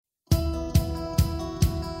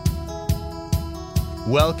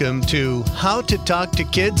Welcome to How to Talk to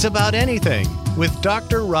Kids About Anything with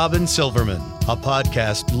Dr. Robin Silverman, a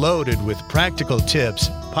podcast loaded with practical tips,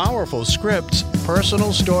 powerful scripts,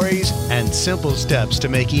 personal stories, and simple steps to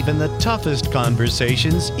make even the toughest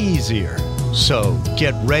conversations easier. So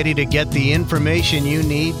get ready to get the information you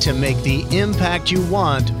need to make the impact you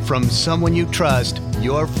want from someone you trust,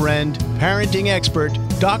 your friend, parenting expert,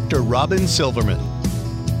 Dr. Robin Silverman.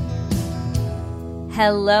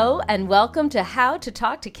 Hello and welcome to How to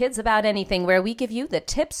Talk to Kids About Anything, where we give you the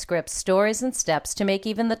tips, scripts, stories, and steps to make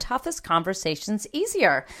even the toughest conversations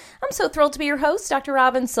easier. I'm so thrilled to be your host, Dr.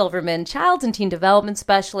 Robin Silverman, child and teen development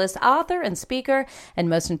specialist, author, and speaker, and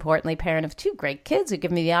most importantly, parent of two great kids who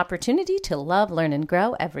give me the opportunity to love, learn, and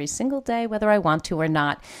grow every single day, whether I want to or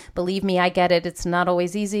not. Believe me, I get it. It's not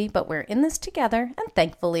always easy, but we're in this together, and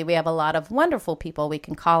thankfully, we have a lot of wonderful people we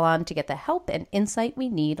can call on to get the help and insight we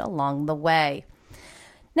need along the way.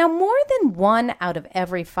 Now, more than 1 out of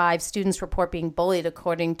every 5 students report being bullied,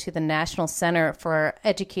 according to the National Center for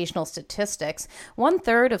Educational Statistics.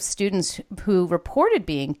 1/3 of students who reported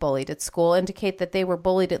being bullied at school indicate that they were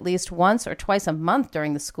bullied at least once or twice a month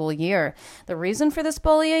during the school year. The reason for this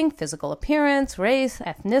bullying: physical appearance, race,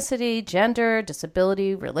 ethnicity, gender,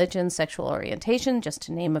 disability, religion, sexual orientation, just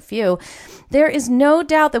to name a few. There is no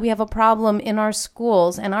doubt that we have a problem in our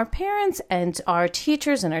schools, and our parents and our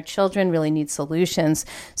teachers and our children really need solutions.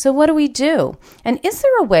 So what do we do? And is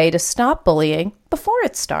there a way to stop bullying before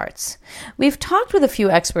it starts? We've talked with a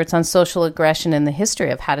few experts on social aggression and the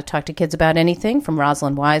history of how to talk to kids about anything, from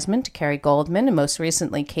Rosalind Wiseman to Carrie Goldman, and most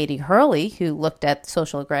recently Katie Hurley, who looked at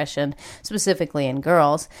social aggression specifically in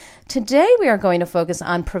girls. Today we are going to focus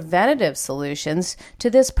on preventative solutions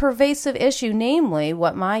to this pervasive issue, namely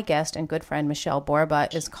what my guest and good friend Michelle Borba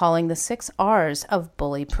is calling the 6 R's of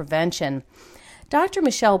bully prevention. Dr.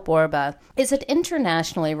 Michelle Borba is an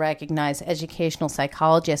internationally recognized educational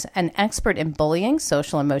psychologist and expert in bullying,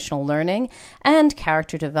 social emotional learning, and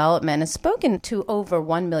character development, and has spoken to over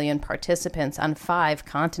 1 million participants on 5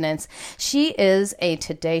 continents. She is a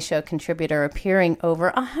Today Show contributor, appearing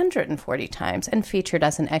over 140 times and featured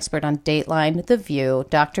as an expert on Dateline, The View,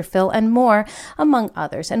 Dr. Phil, and more, among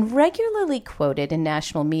others, and regularly quoted in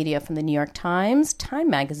national media from the New York Times, Time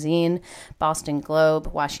Magazine, Boston Globe,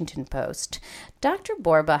 Washington Post. Dr.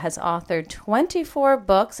 Borba has authored 24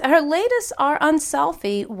 books. Her latest are on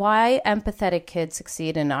Selfie, Why Empathetic Kids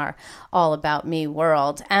Succeed in Our All About Me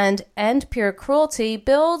World, and End Pure Cruelty,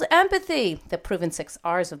 Build Empathy, the proven 6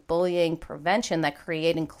 R's of bullying prevention that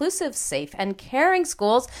create inclusive, safe, and caring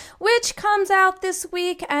schools, which comes out this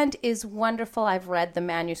week and is wonderful. I've read the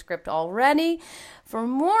manuscript already. For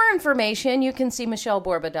more information, you can see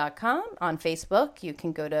michelleborba.com. On Facebook, you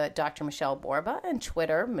can go to Dr. Michelle Borba, and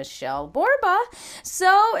Twitter, Michelle Borba.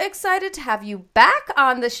 So excited to have you back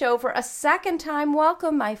on the show for a second time.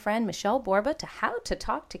 Welcome, my friend Michelle Borba, to How to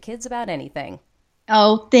Talk to Kids About Anything.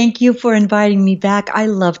 Oh, thank you for inviting me back. I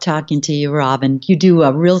love talking to you, Robin. You do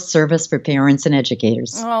a real service for parents and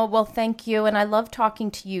educators. Oh, well, thank you. And I love talking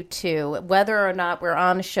to you, too, whether or not we're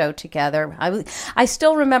on a show together. I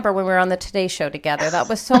still remember when we were on the Today Show together. That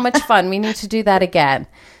was so much fun. We need to do that again.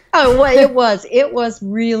 Oh, well, it was. It was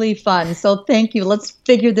really fun. So thank you. Let's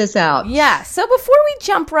figure this out. Yeah. So before we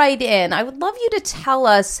jump right in, I would love you to tell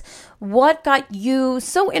us what got you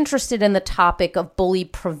so interested in the topic of bully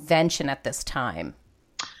prevention at this time.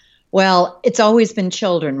 Well, it's always been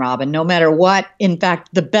children, Robin, no matter what. In fact,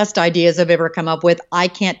 the best ideas I've ever come up with, I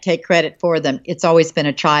can't take credit for them. It's always been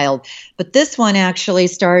a child. But this one actually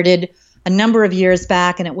started a number of years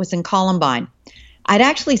back, and it was in Columbine. I'd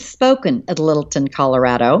actually spoken at Littleton,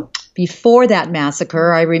 Colorado. Before that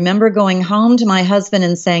massacre, I remember going home to my husband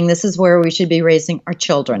and saying, this is where we should be raising our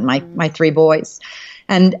children, my 3 boys.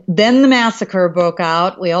 And then the massacre broke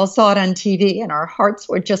out. We all saw it on TV, and our hearts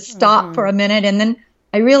were just stopped for a minute. And then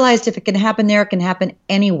I realized if it can happen there, it can happen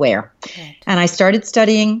anywhere. Right. And I started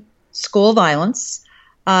studying school violence.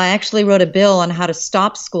 I actually wrote a bill on how to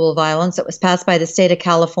stop school violence. It was passed by the state of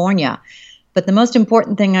California. But the most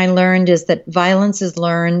important thing I learned is that violence is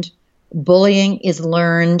learned, bullying is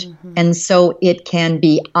learned, and so it can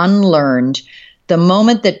be unlearned. The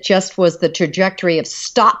moment that just was the trajectory of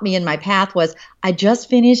stop me in my path was I just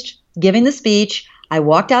finished giving the speech. I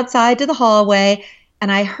walked outside to the hallway,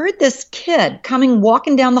 and I heard this kid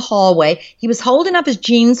walking down the hallway. He was holding up his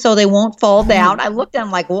jeans so they won't fall down. I looked at him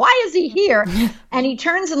like, why is he here? And he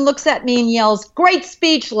turns and looks at me and yells, great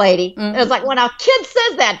speech, lady. It was like, when a kid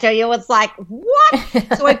says that to you, it's like,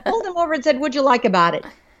 what? So I pulled him over and said, what'd you like about it?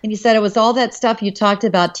 And he said, it was all that stuff you talked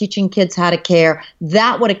about, teaching kids how to care.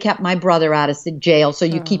 That would have kept my brother out of jail. So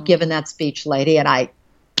you keep giving that speech, lady. And I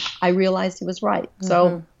realized he was right.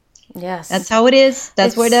 So Yes. That's how it is.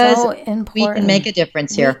 That's what it is. So important. We can make a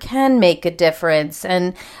difference here. We can make a difference.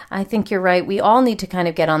 And I think you're right. We all need to kind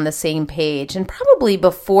of get on the same page. And probably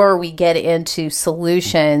before we get into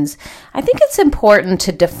solutions, I think it's important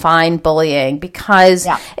to define bullying because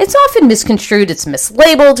it's often misconstrued. It's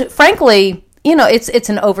mislabeled. Frankly, it's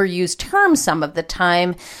an overused term some of the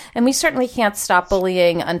time. And we certainly can't stop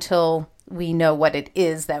bullying until we know what it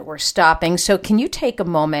is that we're stopping. So can you take a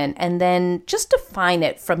moment and then just define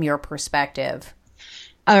it from your perspective?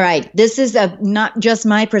 All right. This is not just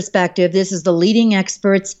my perspective. This is the leading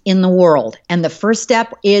experts in the world. And the first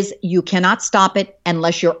step is you cannot stop it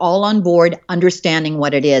unless you're all on board understanding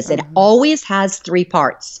what it is. It always has 3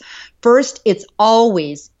 parts. First, it's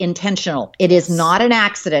always intentional. It is not an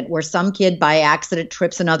accident where some kid by accident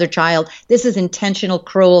trips another child. This is intentional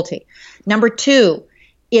cruelty. Number 2,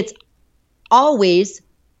 it's always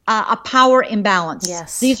a power imbalance.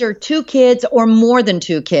 Yes. These are 2 kids or more than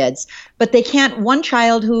 2 kids, but one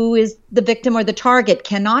child who is the victim or the target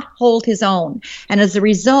cannot hold his own. And as a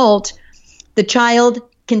result, the child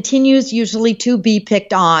continues usually to be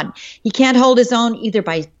picked on. He can't hold his own either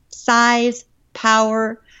by size,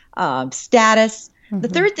 power, status. The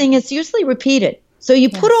third thing is usually repeated. So you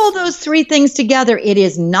put all those 3 things together. It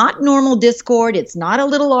is not normal discord. It's not a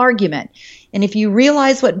little argument. And if you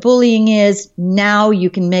realize what bullying is, now you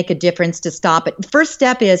can make a difference to stop it. First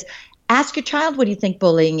step is ask your child, what do you think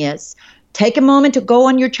bullying is? Take a moment to go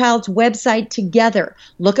on your child's website together.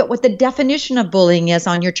 Look at what the definition of bullying is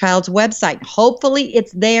on your child's website. Hopefully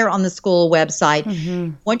it's there on the school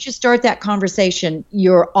website. Once you start that conversation,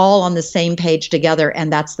 you're all on the same page together,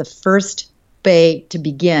 and that's the first way to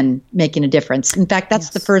begin making a difference. In fact,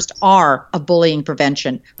 that's the first R of bullying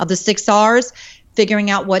prevention. Of the 6 R's,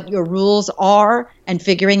 figuring out what your rules are and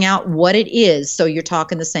figuring out what it is so you're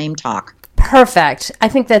talking the same talk. Perfect. I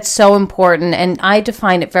think that's so important, and I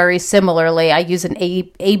define it very similarly. I use an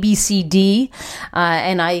ABCD,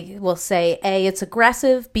 and I will say A, it's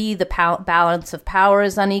aggressive, B, the balance of power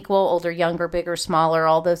is unequal, older, younger, bigger, smaller,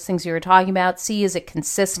 all those things you were talking about. C, is it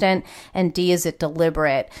consistent, and D, is it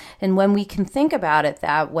deliberate? And when we can think about it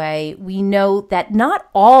that way, we know that not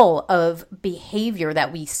all of behavior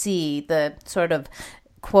that we see, the sort of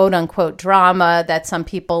quote unquote drama that some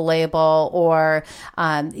people label, or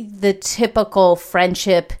the typical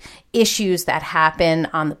friendship issues that happen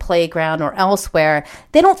on the playground or elsewhere,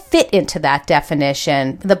 they don't fit into that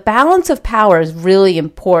definition. The balance of power is really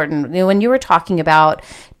important. When you were talking about,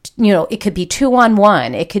 it could be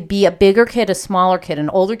 2-on-1. It could be a bigger kid, a smaller kid, an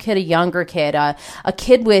older kid, a younger kid, a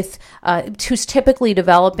kid with who's typically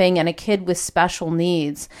developing, and a kid with special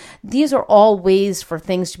needs. These are all ways for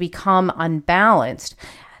things to become unbalanced.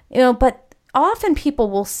 But often people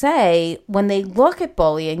will say when they look at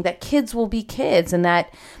bullying that kids will be kids and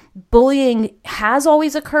that bullying has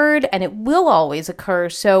always occurred and it will always occur.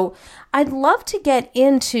 So I'd love to get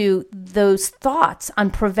into those thoughts on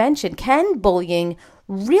prevention. Can bullying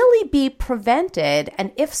really be prevented?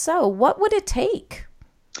 And if so, what would it take?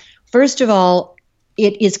 First of all,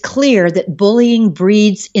 it is clear that bullying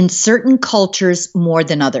breeds in certain cultures more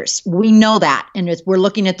than others. We know that, and we're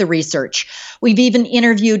looking at the research. We've even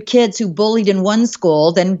interviewed kids who bullied in one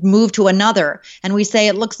school, then moved to another, and we say,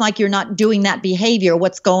 it looks like you're not doing that behavior.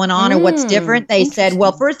 What's going on or what's different? They said,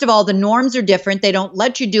 well, first of all, the norms are different. They don't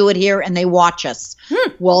let you do it here, and they watch us.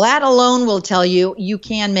 Well, that alone will tell you you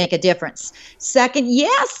can make a difference. Second,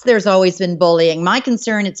 yes, there's always been bullying. My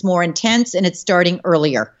concern, it's more intense, and it's starting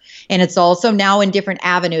earlier. And it's also now in different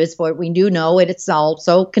avenues. For what we do know, it's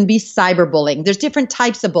also can be cyberbullying. There's different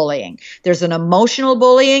types of bullying. There's an emotional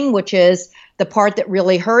bullying, which is the part that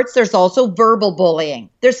really hurts. There's also verbal bullying.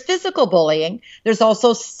 There's physical bullying. There's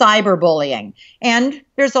also cyberbullying. And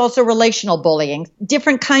there's also relational bullying.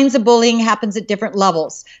 Different kinds of bullying happens at different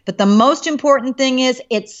levels. But the most important thing is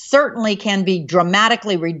it certainly can be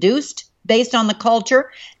dramatically reduced based on the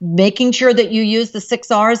culture, making sure that you use the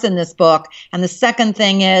 6 R's in this book. And the second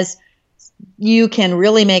thing is you can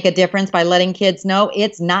really make a difference by letting kids know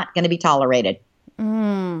it's not going to be tolerated.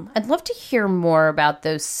 I'd love to hear more about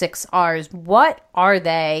those 6 R's. What are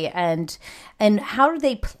they, and how do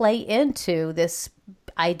they play into this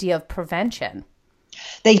idea of prevention?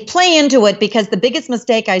 They play into it because the biggest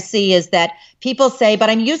mistake I see is that people say, but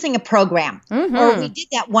I'm using a program, or we did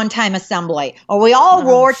that one-time assembly, or we all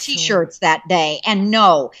wore T-shirts that day. And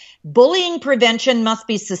no, bullying prevention must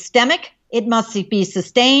be systemic. It must be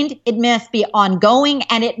sustained. It must be ongoing,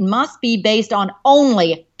 and it must be based on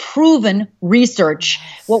only proven research.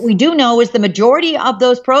 What we do know is the majority of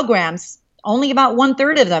those programs, only about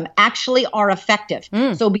 1/3 of them actually are effective.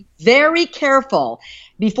 So be very careful.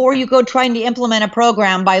 before you go trying to implement a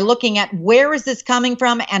program by looking at where is this coming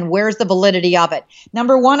from and where's the validity of it.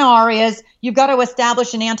 Number 1R is you've got to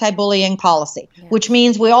establish an anti-bullying policy, which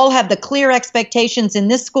means we all have the clear expectations in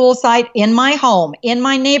this school site, in my home, in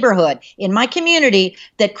my neighborhood, in my community,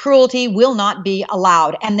 that cruelty will not be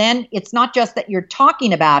allowed. And then it's not just that you're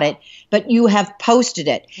talking about it, but you have posted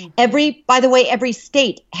it. By the way, every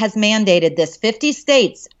state has mandated this. 50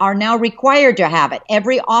 states are now required to have it.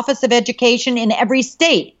 Every Office of Education in every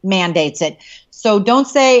state mandates it. So don't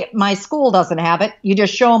say my school doesn't have it. You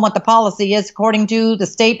just show them what the policy is according to the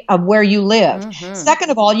state of where you live. Second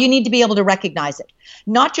of all, you need to be able to recognize it.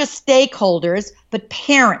 Not just stakeholders, but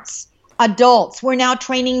parents, adults. We're now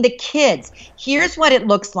training the kids. Here's what it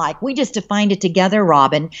looks like. We just defined it together,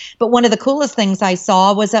 Robin. But one of the coolest things I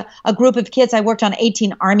saw was a group of kids. I worked on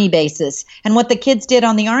 18 Army bases. And what the kids did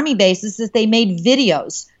on the Army bases is they made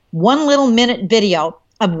videos, 1 little minute video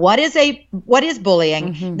of what is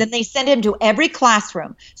bullying. Then they sent him to every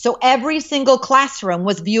classroom. So every single classroom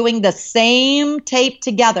was viewing the same tape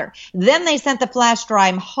together. Then they sent the flash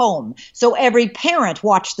drive home. So every parent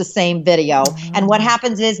watched the same video. And what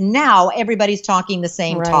happens is now everybody's talking the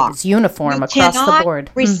same talk. It's uniform you across the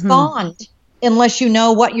board. You cannot respond unless you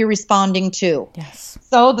know what you're responding to. Yes.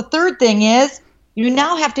 So the third thing is you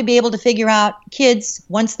now have to be able to figure out kids,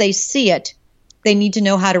 once they see it, they need to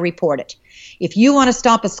know how to report it. If you want to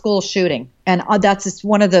stop a school shooting, and that's just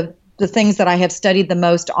one of the things that I have studied the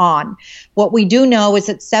most on, what we do know is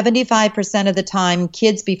that 75% of the time,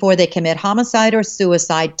 kids, before they commit homicide or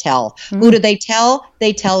suicide, tell. Who do they tell?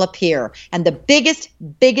 They tell a peer. And the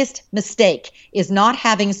biggest mistake is not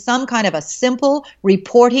having some kind of a simple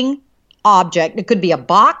reporting object. It could be a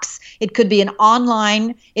box. It could be an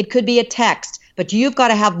online. It could be a text. But you've got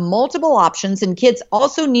to have multiple options, and kids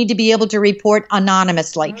also need to be able to report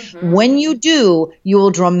anonymously. When you do, you will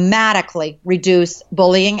dramatically reduce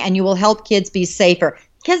bullying, and you will help kids be safer.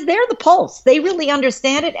 Because they're the pulse. They really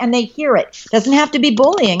understand it, and they hear it. Doesn't have to be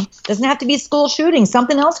bullying. Doesn't have to be school shooting.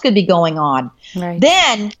 Something else could be going on. Right.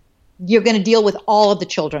 Then you're going to deal with all of the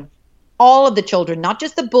children. All of the children, not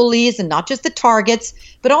just the bullies and not just the targets,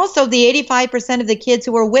 but also the 85% of the kids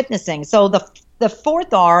who are witnessing. So the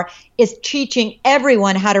fourth R is teaching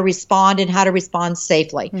everyone how to respond and how to respond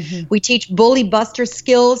safely. We teach bully buster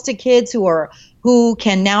skills to kids who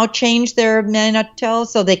can now change their mental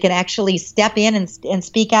so they can actually step in and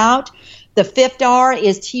speak out. The fifth R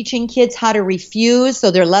is teaching kids how to refuse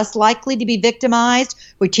so they're less likely to be victimized.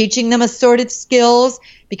 We're teaching them assertive skills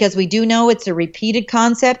because we do know it's a repeated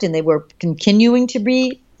concept and they were continuing to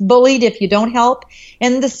be bullied if you don't help.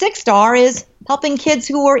 And the sixth R is helping kids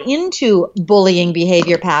who are into bullying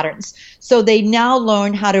behavior patterns. So they now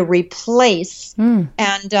learn how to replace, and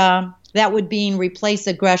that would mean replace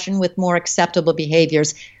aggression with more acceptable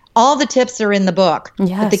behaviors. All the tips are in the book.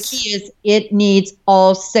 Yes. But the key is it needs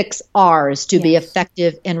all 6 R's to be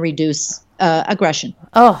effective and reduce aggression.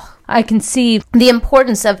 Oh, I can see the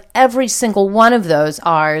importance of every single one of those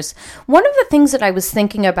R's. One of the things that I was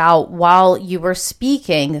thinking about while you were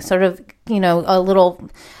speaking, sort of, a little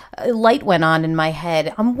light went on in my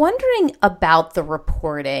head. I'm wondering about the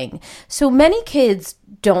reporting. So many kids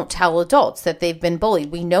don't tell adults that they've been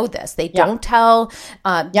bullied. We know this. They don't tell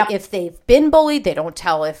if they've been bullied. They don't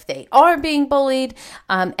tell if they are being bullied.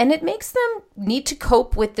 And it makes them need to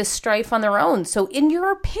cope with this strife on their own. So in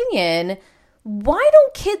your opinion, why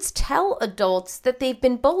don't kids tell adults that they've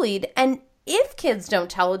been bullied? And if kids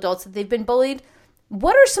don't tell adults that they've been bullied,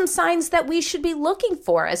 what are some signs that we should be looking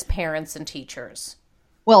for as parents and teachers?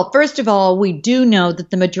 Well, first of all, we do know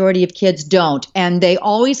that the majority of kids don't, and they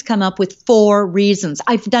always come up with 4 reasons.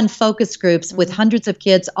 I've done focus groups with hundreds of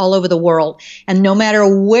kids all over the world, and no matter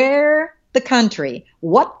where the country,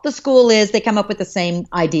 what the school is, they come up with the same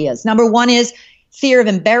ideas. Number 1 is fear of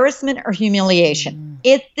embarrassment or humiliation.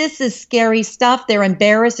 This is scary stuff. They're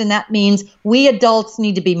embarrassed, and that means we adults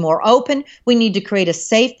need to be more open. We need to create a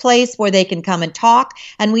safe place where they can come and talk,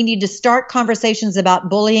 and we need to start conversations about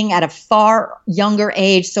bullying at a far younger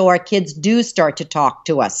age so our kids do start to talk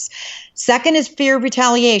to us. Second is fear of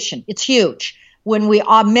retaliation. It's huge. When we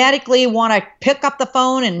automatically want to pick up the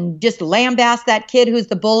phone and just lambaste that kid who's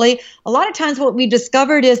the bully, a lot of times what we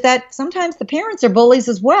discovered is that sometimes the parents are bullies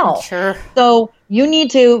as well. Sure. So you need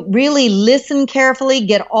to really listen carefully,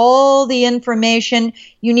 get all the information.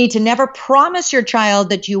 You need to never promise your child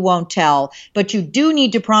that you won't tell, but you do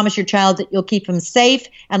need to promise your child that you'll keep him safe,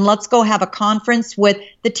 and let's go have a conference with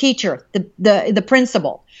the teacher, the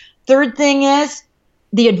principal. Third thing is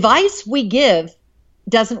the advice we give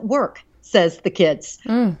doesn't work, says the kids.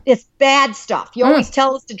 It's bad stuff. You always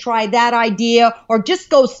tell us to try that idea or just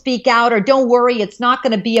go speak out or don't worry, it's not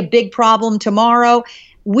going to be a big problem tomorrow.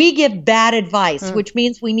 we give bad advice, which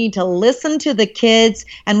means we need to listen to the kids.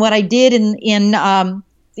 And what I did in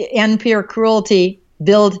End Pure Cruelty,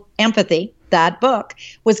 Build Empathy, that book,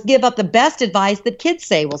 was give up the best advice that kids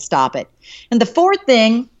say will stop it. And the fourth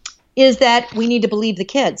thing is that we need to believe the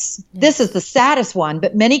kids. Yes. This is the saddest one,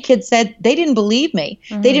 but many kids said they didn't believe me.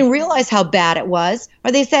 Mm-hmm. They didn't realize how bad it was,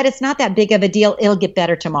 or they said it's not that big of a deal, it'll get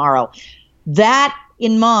better tomorrow. That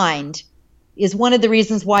in mind is one of the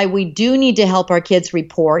reasons why we do need to help our kids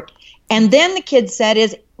report. And then the kids said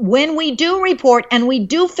is, when we do report and we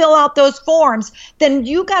do fill out those forms, then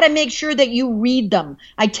you got to make sure that you read them.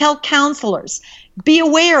 I tell counselors, be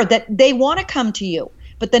aware that they want to come to you.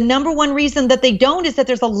 But the number one reason that they don't is that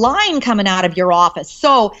there's a line coming out of your office.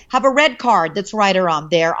 So have a red card that's right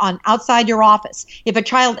around there outside your office. If a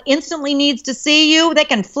child instantly needs to see you, they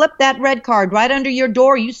can flip that red card right under your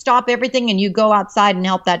door. You stop everything and you go outside and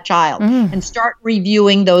help that child and start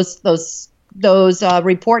reviewing those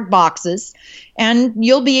report boxes. And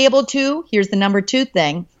you'll be able to, here's the number 2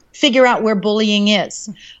 thing, figure out where bullying is.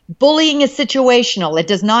 Bullying is situational. It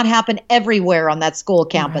does not happen everywhere on that school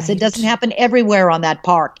campus. Right. It doesn't happen everywhere on that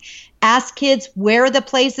park. Ask kids where are the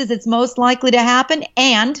places it's most likely to happen,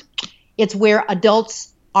 and it's where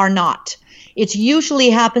adults are not. It usually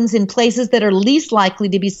happens in places that are least likely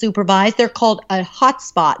to be supervised. They're called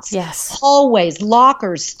hotspots. Yes. Hallways,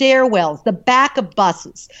 lockers, stairwells, the back of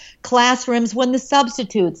buses, classrooms when the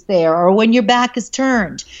substitute's there or when your back is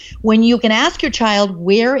turned. When you can ask your child,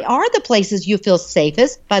 where are the places you feel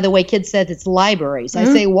safest? By the way, kids said it's libraries. I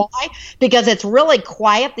say, why? Because it's really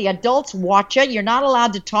quiet. The adults watch it. You're not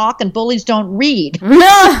allowed to talk, and bullies don't read.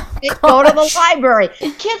 No. Go to the library.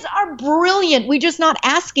 Kids are brilliant. We're just not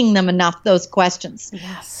asking them enough those questions.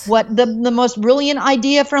 Yes. What the most brilliant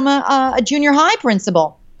idea from a junior high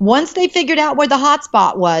principal. Once they figured out where the hot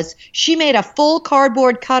spot was, she made a full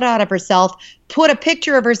cardboard cutout of herself, put a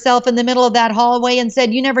picture of herself in the middle of that hallway and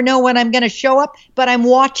said, you never know when I'm going to show up, but I'm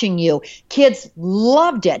watching you. Kids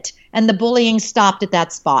loved it, and the bullying stopped at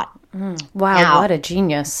that spot. Wow, now, what a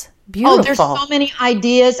genius. Beautiful. Oh, there's so many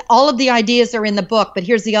ideas. All of the ideas are in the book, but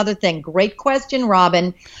here's the other thing. Great question,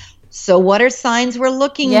 Robin. So what are signs we're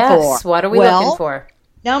looking for? Yes, what are we looking for?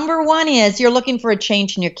 Number 1 is you're looking for a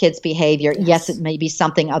change in your kid's behavior. Yes, it may be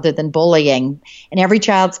something other than bullying, and every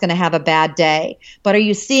child's going to have a bad day. But are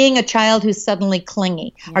you seeing a child who's suddenly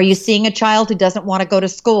clingy? Yes. Are you seeing a child who doesn't want to go to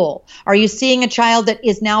school? Are you seeing a child that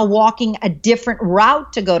is now walking a different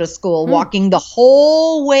route to go to school, walking the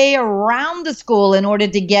whole way around the school in order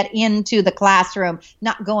to get into the classroom,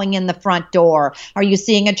 not going in the front door? Are you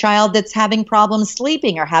seeing a child that's having problems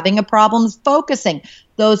sleeping or having a problem focusing?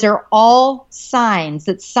 Those are all signs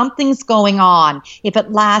that something's going on. If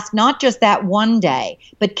it lasts not just that one day,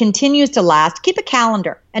 but continues to last, keep a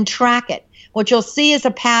calendar and track it. What you'll see is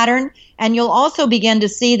a pattern, and you'll also begin to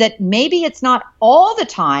see that maybe it's not all the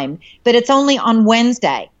time, but it's only on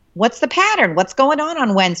Wednesday. What's the pattern? What's going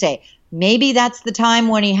on Wednesday? Maybe that's the time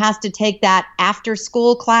when he has to take that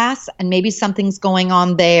after-school class, and maybe something's going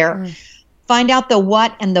on there. Find out the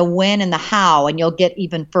what and the when and the how, and you'll get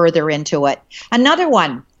even further into it. Another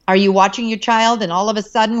one, are you watching your child and all of a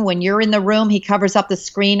sudden when you're in the room, he covers up the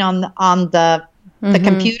screen on the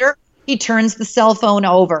computer? He turns the cell phone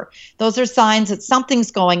over. Those are signs that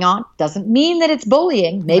something's going on. Doesn't mean that it's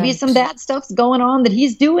bullying. Maybe some bad stuff's going on, that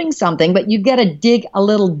he's doing something, but you got to dig a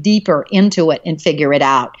little deeper into it and figure it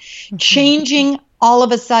out. Changing all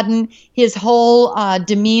of a sudden his whole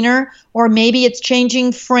demeanor, or maybe it's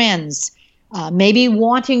changing friends. Maybe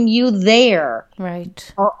wanting you there,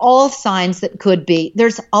 right? Are all signs that could be.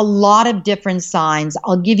 There's a lot of different signs.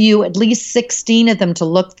 I'll give you at least 16 of them to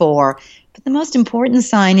look for. But the most important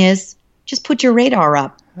sign is just put your radar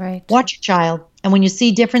up. Right. Watch your child. And when you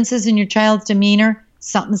see differences in your child's demeanor,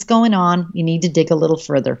 something's going on. You need to dig a little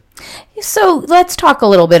further. So let's talk a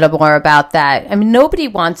little bit more about that. I mean, nobody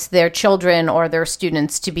wants their children or their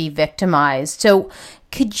students to be victimized. So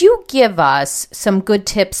could you give us some good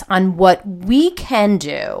tips on what we can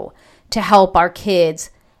do to help our kids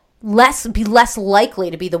be less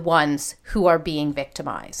likely to be the ones who are being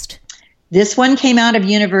victimized? This one came out of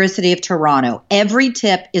University of Toronto. Every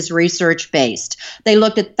tip is research-based. They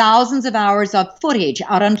looked at thousands of hours of footage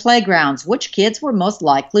out on playgrounds, which kids were most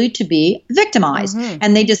likely to be victimized.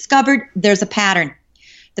 And they discovered there's a pattern.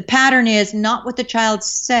 The pattern is not what the child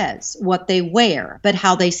says, what they wear, but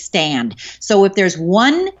how they stand. So if there's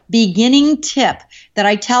one beginning tip that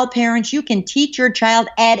I tell parents you can teach your child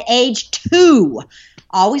at age 2,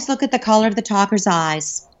 always look at the color of the talker's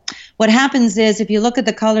eyes. What happens is if you look at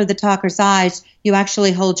the color of the talker's eyes, you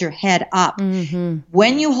actually hold your head up.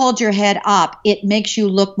 When you hold your head up, it makes you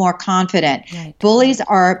look more confident. Right. Bullies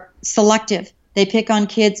are selective. They pick on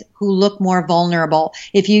kids who look more vulnerable.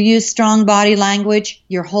 If you use strong body language,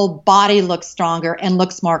 your whole body looks stronger and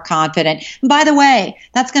looks more confident. And by the way,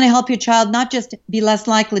 that's going to help your child not just be less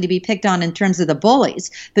likely to be picked on in terms of the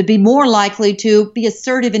bullies, but be more likely to be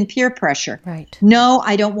assertive in peer pressure. Right. No,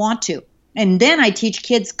 I don't want to. And then I teach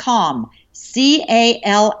kids CALM,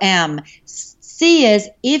 C-A-L-M. C is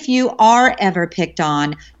if you are ever picked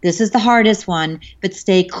on, this is the hardest one, but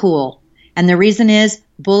stay cool. And the reason is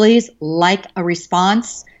bullies like a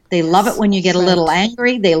response. They love it when you get a little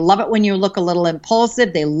angry. They love it when you look a little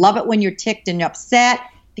impulsive. They love it when you're ticked and upset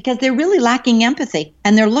because they're really lacking empathy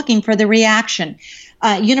and they're looking for the reaction.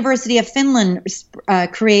 University of Finland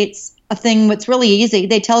creates a thing that's really easy.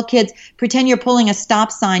 They tell kids, pretend you're pulling a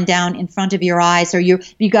stop sign down in front of your eyes or you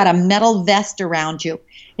got a metal vest around you.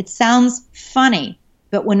 It sounds funny,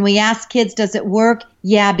 but when we ask kids, does it work?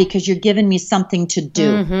 Yeah, because you're giving me something to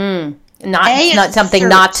do. Mm-hmm. Not something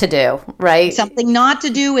not to do, right? Something not to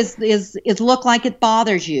do is look like it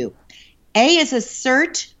bothers you. A is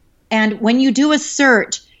assert, and when you do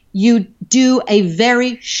assert, you do a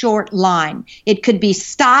very short line. It could be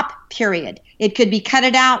stop, period. It could be cut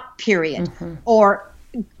it out, period. Mm-hmm. Or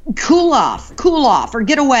cool off, or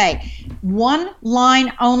get away. One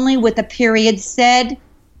line only with a period said,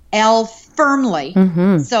 L firmly.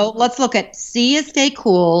 Mm-hmm. So let's look at C is stay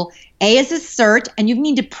cool, A is assert, and you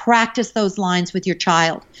need to practice those lines with your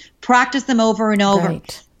child. Practice them over and over.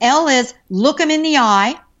 Right. L is look them in the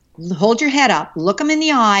eye, hold your head up, look them in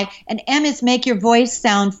the eye, and M is make your voice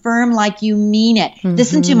sound firm like you mean it. Mm-hmm.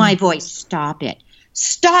 Listen to my voice. Stop it.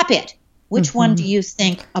 Stop it. Which mm-hmm. one do you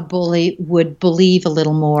think a bully would believe a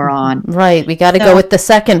little more on? Right. We got to go with the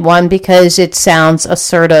second one because it sounds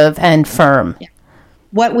assertive and firm. Yeah.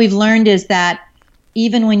 What we've learned is that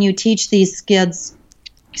even when you teach these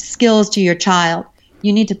skills to your child,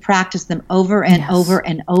 you need to practice them over and over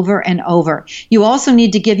and over and over. You also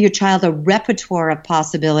need to give your child a repertoire of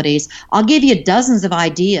possibilities. I'll give you dozens of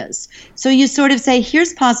ideas. So you sort of say,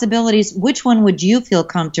 here's possibilities. Which one would you feel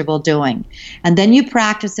comfortable doing? And then you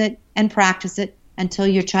practice it until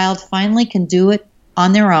your child finally can do it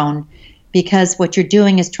on their own, because what you're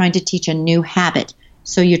doing is trying to teach a new habit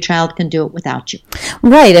so your child can do it without you.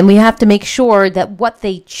 Right, and we have to make sure that what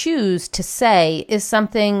they choose to say is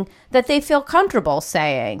something that they feel comfortable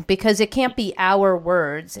saying, because it can't be our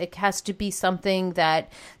words. It has to be something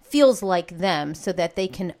that feels like them so that they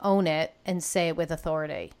can own it and say it with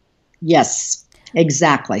authority. Yes,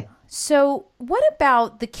 exactly. So what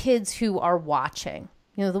about the kids who are watching?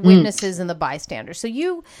 You know, the witnesses and the bystanders. So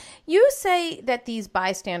you say that these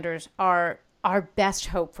bystanders are our best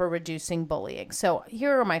hope for reducing bullying. So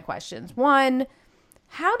here are my questions. One,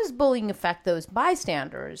 how does bullying affect those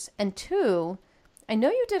bystanders? And two, I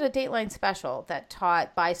know you did a Dateline special that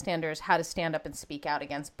taught bystanders how to stand up and speak out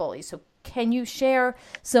against bullies. So can you share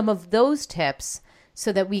some of those tips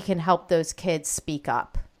so that we can help those kids speak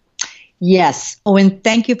up? Yes. Oh, and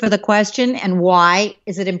thank you for the question. And why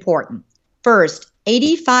is it important? First,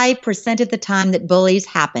 85% of the time that bullying's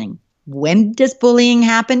happening. When does bullying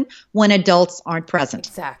happen? When adults aren't present.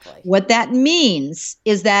 Exactly. What that means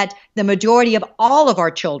is that the majority of all of our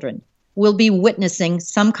children will be witnessing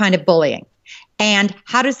some kind of bullying. And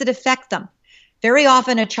how does it affect them? Very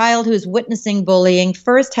often a child who's witnessing bullying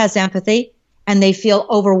first has empathy and they feel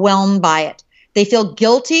overwhelmed by it. They feel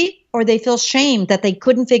guilty or they feel shamed that they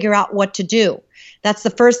couldn't figure out what to do. That's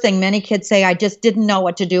the first thing many kids say, I just didn't know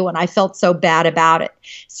what to do and I felt so bad about it.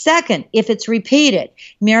 Second, if it's repeated,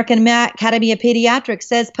 American Academy of Pediatrics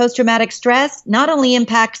says post-traumatic stress not only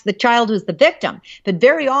impacts the child who's the victim, but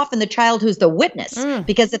very often the child who's the witness.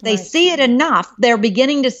 Because if they see it enough, they're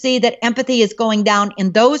beginning to see that empathy is going down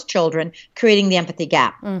in those children, creating the empathy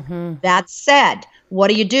gap. Mm-hmm. That said, what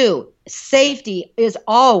do? Safety is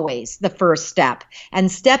always the first step.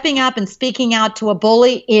 And stepping up and speaking out to a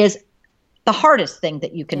bully is the hardest thing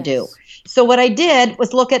that you can do. So what I did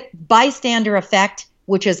was look at bystander effect,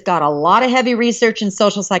 which has got a lot of heavy research in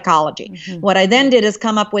social psychology. Mm-hmm. What I then did is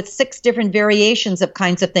come up with 6 different variations of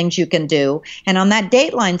kinds of things you can do. And on that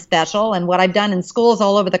Dateline special, and what I've done in schools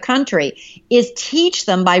all over the country, is teach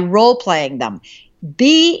them by role-playing them.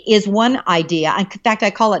 B is one idea. In fact, I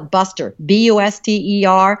call it Buster,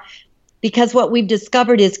 B-U-S-T-E-R, because what we've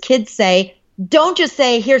discovered is kids say, don't just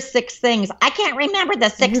say, here's 6 things. I can't remember the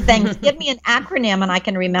 6 things. Give me an acronym and I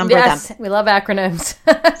can remember them. Yes, we love acronyms.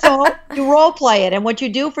 So you role play it. And what you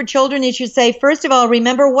do for children is you say, first of all,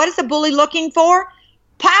 remember, what is a bully looking for?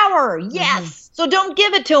 Power. Yes. Mm-hmm. So don't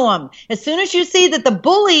give it to them. As soon as you see that the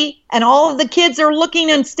bully and all of the kids are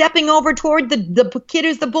looking and stepping over toward the kid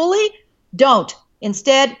who's the bully, don't.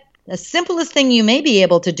 Instead, the simplest thing you may be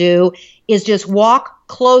able to do is just walk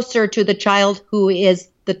closer to the child who is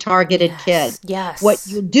the targeted kid. Yes. What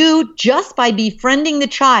you do just by befriending the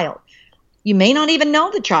child, you may not even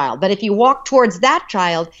know the child, but if you walk towards that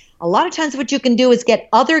child, a lot of times what you can do is get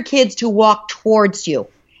other kids to walk towards you.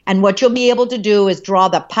 And what you'll be able to do is draw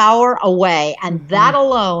the power away, and that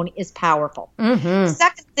alone is powerful. The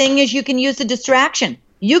second thing is you can use a distraction.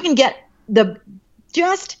 You can get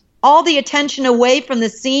just all the attention away from the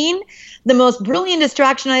scene. The most brilliant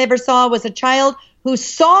distraction I ever saw was a child who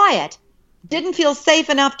saw it, didn't feel safe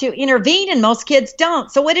enough to intervene, and most kids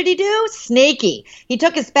don't. So what did he do? Sneaky. He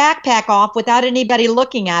took his backpack off without anybody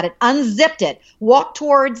looking at it, unzipped it, walked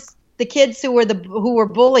towards the kids who were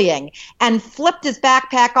bullying, and flipped his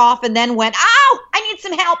backpack off, and then went, "Oh, I need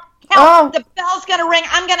some help. Help. The bell's going to ring.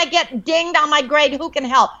 I'm going to get dinged on my grade. Who can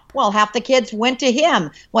help?" Well, half the kids went to him.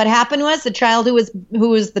 What happened was the child who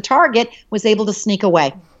was the target was able to sneak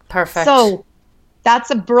away. Perfect. So that's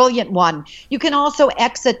a brilliant one. You can also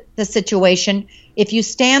exit the situation. If you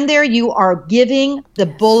stand there, you are giving the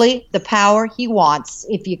bully the power he wants.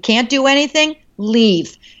 If you can't do anything,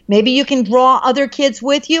 leave. Maybe you can draw other kids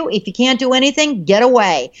with you. If you can't do anything, get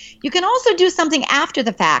away. You can also do something after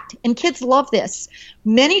the fact, and kids love this.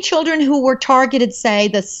 Many children who were targeted say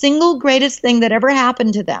the single greatest thing that ever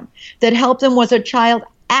happened to them that helped them was a child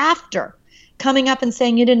after coming up and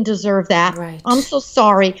saying, "You didn't deserve that. Right. I'm so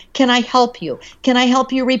sorry. Can I help you? Can I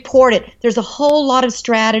help you report it?" There's a whole lot of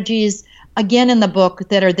strategies, again, in the book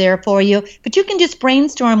that are there for you. But you can just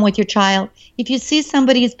brainstorm with your child. If you see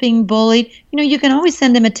somebody is being bullied, you can always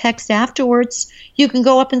send them a text afterwards. You can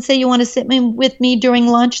go up and say, "You want to sit with me during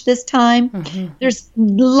lunch this time?" There's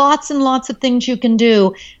lots and lots of things you can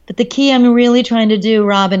do. But the key I'm really trying to do,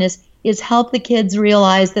 Robin, is help the kids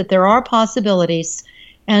realize that there are possibilities.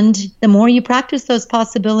 And the more you practice those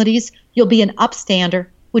possibilities, you'll be an upstander,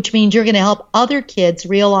 which means you're going to help other kids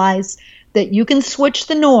realize that you can switch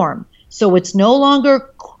the norm. So it's no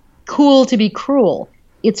longer cool to be cruel.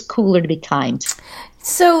 It's cooler to be kind.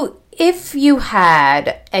 So if you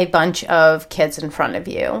had a bunch of kids in front of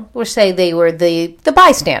you, or say they were the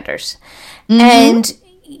bystanders, and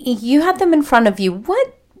you had them in front of you,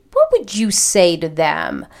 what would you say to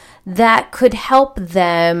them that could help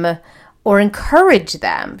them or encourage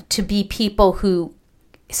them to be people who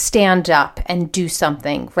stand up and do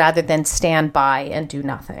something rather than stand by and do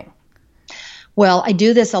nothing? Well, I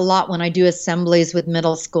do this a lot when I do assemblies with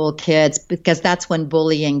middle school kids because that's when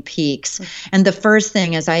bullying peaks. And the first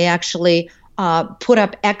thing is I actually put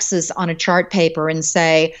up X's on a chart paper and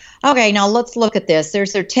say, "Okay, now let's look at this.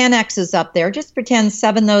 There's 10 X's up there. Just pretend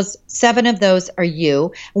seven of those are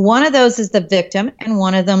you. One of those is the victim, and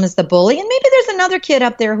one of them is the bully. And maybe there's another kid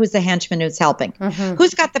up there who's the henchman who's helping.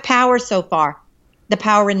 Who's got the power so far? The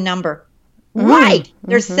power in number. Right.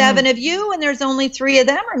 There's 7 of you, and there's only 3 of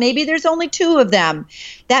them, or maybe there's only 2 of them.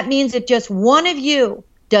 That means if just one of you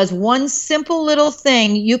does one simple little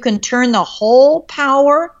thing, you can turn the whole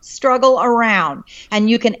power struggle around, and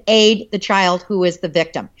you can aid the child who is the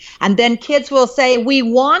victim. And then kids will say, we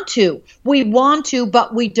want to,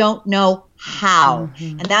 but we don't know how.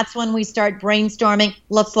 And that's when we start brainstorming.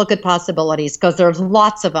 Let's look at possibilities because there's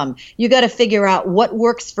lots of them. You got to figure out what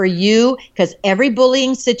works for you because every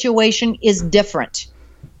bullying situation is different.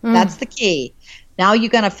 That's the key. Now you're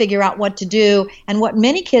going to figure out what to do. And what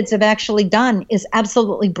many kids have actually done is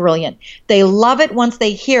absolutely brilliant. They love it once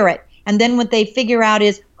they hear it. And then what they figure out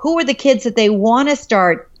is who are the kids that they want to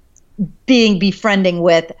start befriending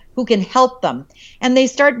with, who can help them. And they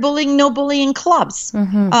start no bullying clubs.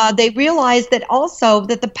 They realize that also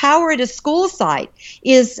that the power at a school site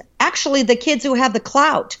is actually the kids who have the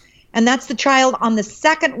clout. And that's the child on the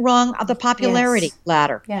second rung of the popularity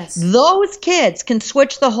ladder. Those kids can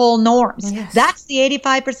switch the whole norms. That's the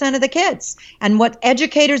 85% of the kids. And what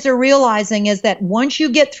educators are realizing is that once you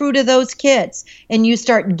get through to those kids and you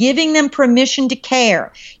start giving them permission to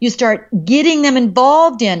care, you start getting them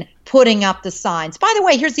involved in putting up the signs. By the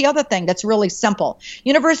way, here's the other thing that's really simple.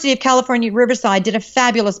 University of California, Riverside did a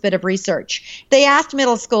fabulous bit of research. They asked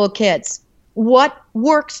middle school kids, what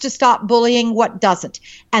works to stop bullying, what doesn't?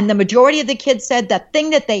 And the majority of the kids said the thing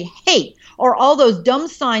that they hate are all those dumb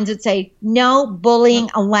signs that say, no bullying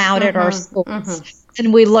allowed at our schools.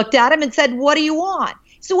 And we looked at them and said, what do you want?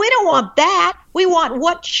 So we don't want that. We want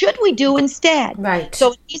what should we do instead? Right.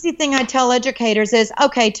 So an easy thing I tell educators is,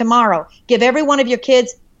 okay, tomorrow, give every one of your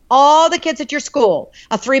kids, all the kids at your school,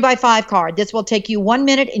 a 3x5 card. This will take you 1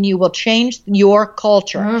 minute and you will change your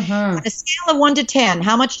culture. On a scale of 1 to 10,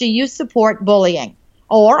 how much do you support bullying?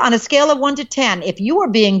 Or on a scale of 1 to 10, if you are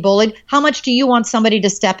being bullied, how much do you want somebody to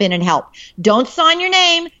step in and help? Don't sign your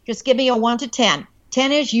name. Just give me a 1 to 10.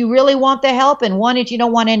 10 is you really want the help, and 1 is you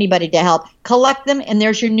don't want anybody to help. Collect them, and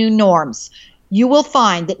there's your new norms. You will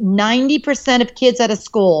find that 90% of kids at a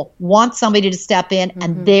school want somebody to step in,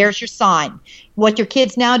 and there's your sign. What your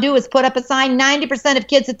kids now do is put up a sign. 90% of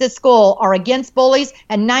kids at this school are against bullies,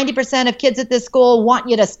 and 90% of kids at this school want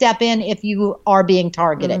you to step in if you are being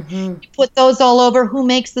targeted. You put those all over. Who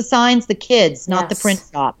makes the signs? The kids, not the print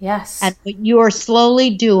shop. Yes. And what you are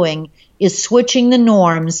slowly doing is switching the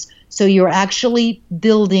norms, so you're actually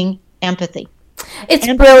building empathy. It's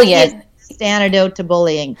empathy brilliant. is the antidote to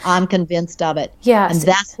bullying. I'm convinced of it. Yes. And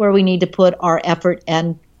that's where we need to put our effort,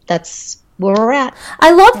 and that's where we're at.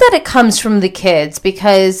 I love that it comes from the kids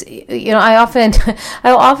because, I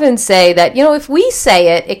often say that, if we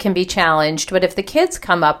say it, it can be challenged, but if the kids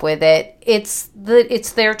come up with it, it's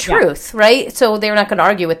their truth, right? So they're not going to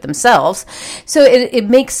argue with themselves. So it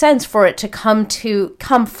makes sense for it to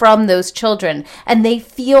come from those children, and they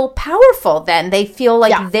feel powerful. Then they feel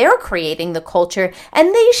like they're creating the culture,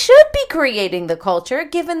 and they should be creating the culture,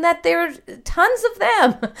 given that there are tons of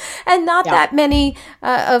them, and not that many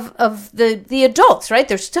of the adults, right?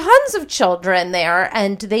 There's tons of children there,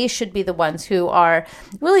 and they should be the ones who are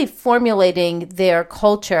really formulating their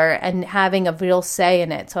culture and having a real say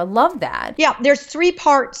in it. So I love that. Yeah, there's 3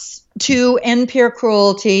 parts to end peer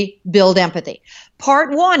cruelty, build empathy.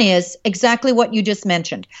 Part 1 is exactly what you just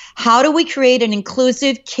mentioned. How do we create an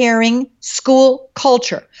inclusive, caring school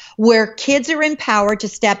culture where kids are empowered to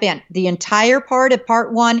step in? The entire part of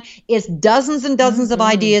part 1 is dozens and dozens of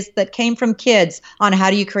ideas that came from kids on how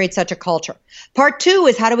do you create such a culture. Part 2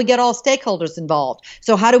 is how do we get all stakeholders involved?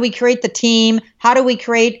 So how do we create the team? How do we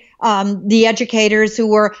create the educators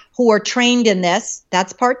who are trained in this?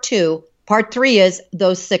 That's part 2. Part 3 is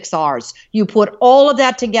those 6 R's. You put all of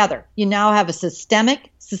that together. You now have a systemic,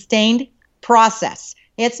 sustained process.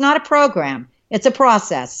 It's not a program. It's a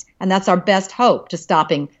process. And that's our best hope to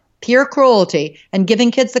stopping peer cruelty and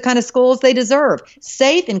giving kids the kind of schools they deserve.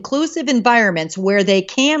 Safe, inclusive environments where they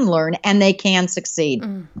can learn and they can succeed.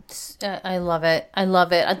 I love it. I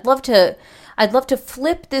love it. I'd love to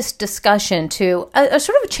flip this discussion to a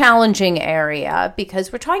sort of a challenging area,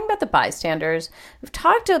 because we're talking about the bystanders. We've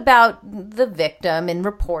talked about the victim in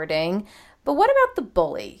reporting, but what about the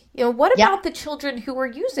bully? What about the children who are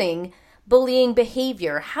using bullying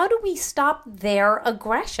behavior? How do we stop their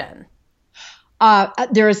aggression?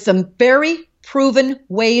 There are some very proven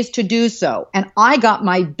ways to do so. And I got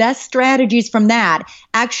my best strategies from that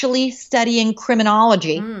actually studying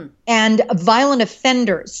criminology and violent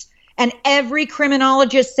offenders. And every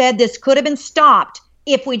criminologist said this could have been stopped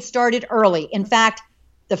if we'd started early. In fact,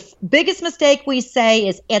 the biggest mistake we say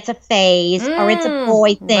is it's a phase or it's a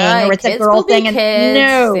boy thing or it's a girl thing. And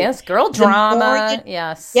no, yes, girl drama.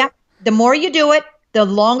 Yes. Yep. The more you do it, the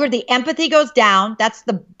longer the empathy goes down. That's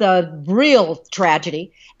the real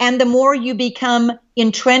tragedy. And the more you become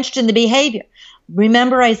entrenched in the behavior.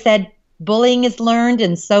 Remember I said bullying is learned,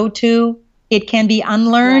 and so too it can be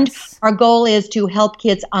unlearned. Yes. Our goal is to help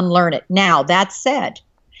kids unlearn it. Now, that said,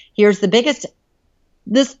 here's the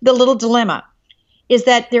little dilemma is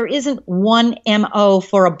that there isn't one MO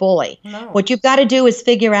for a bully. No. What you've got to do is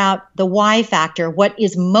figure out the why factor, what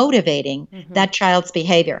is motivating that child's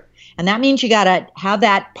behavior. And that means you got to have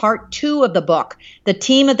that part 2 of the book. The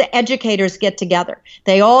team of the educators get together.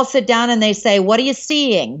 They all sit down and they say, what are you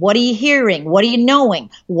seeing? What are you hearing? What are you knowing?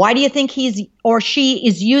 Why do you think he's or she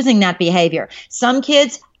is using that behavior? Some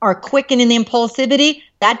kids are quick in the impulsivity.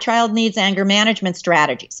 That child needs anger management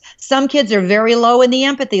strategies. Some kids are very low in the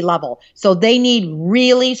empathy level. So they need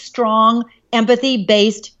really strong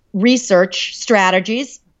empathy-based research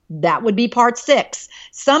strategies. That would be part 6.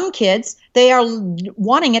 Some kids, they are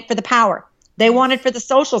wanting it for the power. They want it for the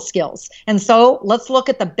social skills. And so let's look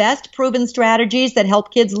at the best proven strategies that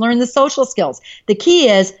help kids learn the social skills. The key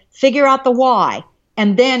is figure out the why.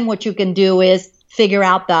 And then what you can do is figure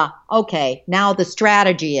out now the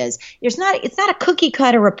strategy is. It's not a cookie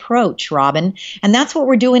cutter approach, Robin. And that's what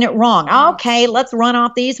we're doing it wrong. Okay, let's run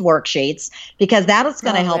off these worksheets because that is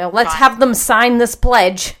going to help. Let's have them sign this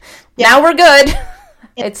pledge. Yeah. Now we're good.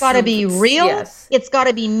 It's got to be real. Yes. It's got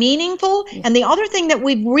to be meaningful. Yes. And the other thing that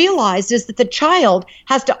we've realized is that the child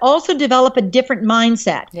has to also develop a different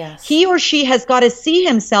mindset. Yes. He or she has got to see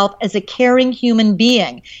himself as a caring human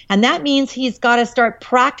being. And that means he's got to start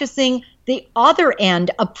practicing the other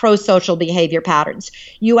end of pro-social behavior patterns.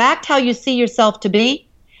 You act how you see yourself to be,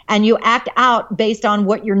 and you act out based on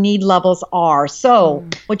what your need levels are. So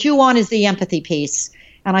what you want is the empathy piece.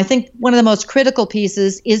 And I think one of the most critical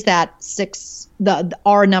pieces is that the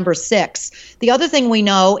R number 6. The other thing we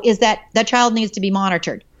know is that that child needs to be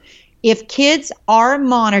monitored. if kids are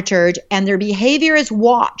monitored and their behavior is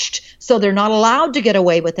watched, so they're not allowed to get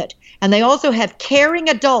away with it, and they also have caring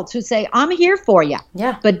adults who say, I'm here for you,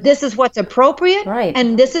 but this is what's appropriate,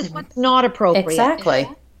 and this is what's not appropriate. Exactly.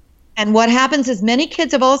 And what happens is many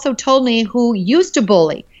kids have also told me who used to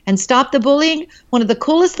bully and stopped the bullying, one of the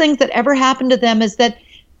coolest things that ever happened to them is that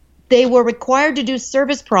they were required to do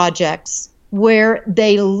service projects where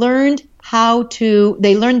they learned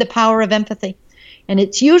the power of empathy. And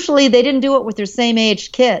it's usually, they didn't do it with their same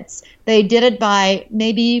age kids. They did it by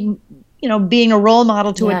maybe, being a role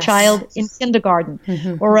model to a child in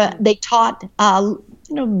kindergarten, or they taught,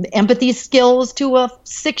 empathy skills to a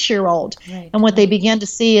 6-year-old. And what they began to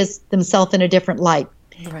see is themselves in a different light.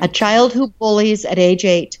 A child who bullies at age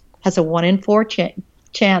 8 has a 1 in 4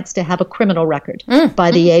 chance to have a criminal record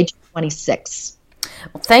by the age of 26.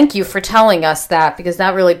 Well, thank you for telling us that, because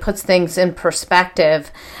that really puts things in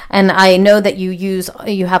perspective. And I know that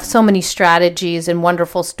you have so many strategies and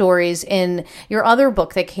wonderful stories in your other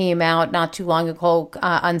book that came out not too long ago,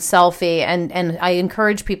 Unselfie. And I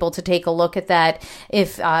encourage people to take a look at that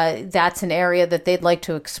if that's an area that they'd like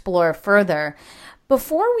to explore further.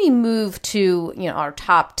 Before we move to our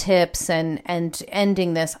top tips and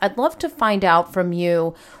ending this, I'd love to find out from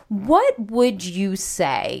you, what would you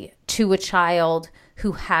say to a child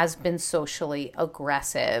who has been socially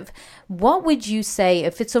aggressive? What would you say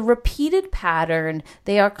if it's a repeated pattern,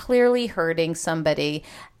 they are clearly hurting somebody,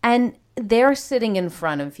 and they're sitting in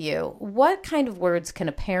front of you? What kind of words can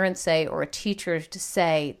a parent say or a teacher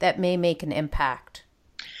say that may make an impact?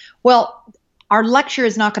 Well, our lecture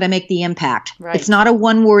is not going to make the impact. It's not a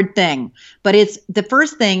one-word thing, but the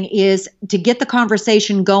first thing is to get the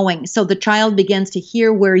conversation going so the child begins to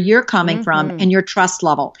hear where you're coming from and your trust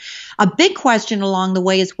level. A big question along the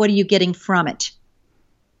way is, what are you getting from it?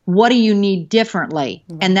 What do you need differently?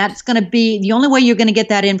 And that's going to be, the only way you're going to get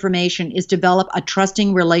that information is develop a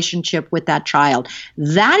trusting relationship with that child.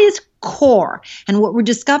 That is core. And what we're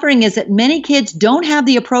discovering is that many kids don't have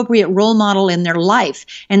the appropriate role model in their life.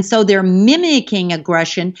 And so they're mimicking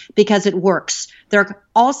aggression because it works.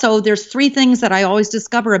 There's 3 things that I always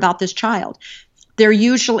discover about this child.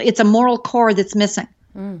 It's a moral core that's missing.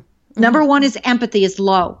 Number 1 is empathy is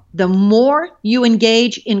low. The more you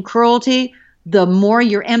engage in cruelty, the more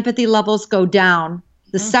your empathy levels go down.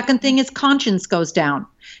 The second thing is conscience goes down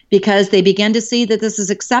because they begin to see that this is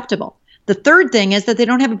acceptable. The third thing is that they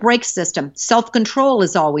don't have a brake system. Self-control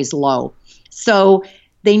is always low. So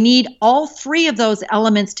they need all 3 of those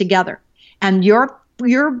elements together. And your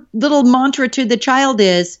little mantra to the child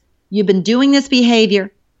is, you've been doing this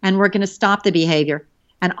behavior and we're going to stop the behavior.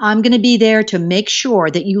 And I'm going to be there to make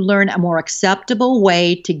sure that you learn a more acceptable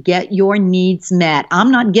way to get your needs met.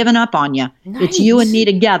 I'm not giving up on you. Nice. It's you and me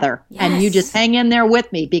together. Yes. And you just hang in there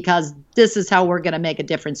with me, because this is how we're going to make a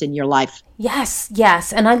difference in your life. Yes.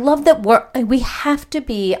 And I love that we have to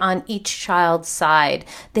be on each child's side.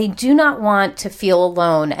 They do not want to feel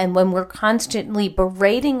alone. And when we're constantly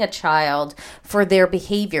berating a child for their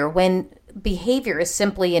behavior, when behavior is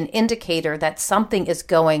simply an indicator that something is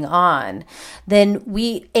going on, then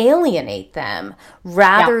we alienate them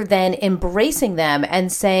rather than embracing them and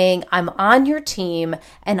saying, I'm on your team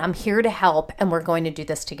and I'm here to help and we're going to do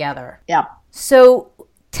this together. Yeah. So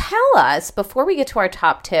tell us, before we get to our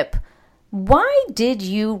top tip, why did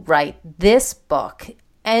you write this book,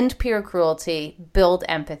 End Peer Cruelty, Build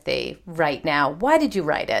Empathy, right now? Why did you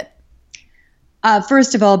write it?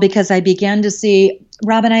 First of all, because I began to see,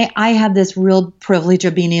 Robin, I have this real privilege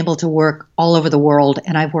of being able to work all over the world,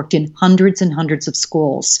 and I've worked in hundreds and hundreds of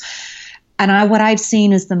schools. And what I've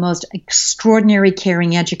seen is the most extraordinary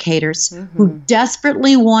caring educators who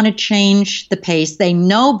desperately want to change the pace. They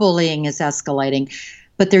know bullying is escalating,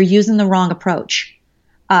 but they're using the wrong approach.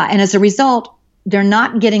 And as a result, they're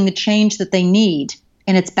not getting the change that they need.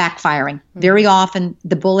 And it's backfiring. Very often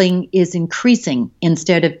the bullying is increasing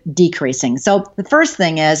instead of decreasing. So the first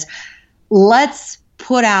thing is, let's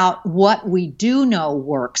put out what we do know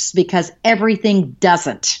works, because everything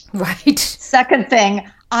doesn't. Right. Second thing,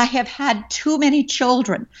 I have had too many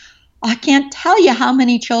children. I can't tell you how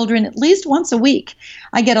many children, at least once a week,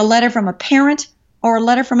 I get a letter from a parent or a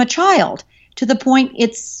letter from a child, to the point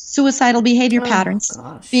it's suicidal behavior patterns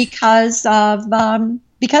because of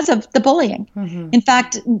the bullying. In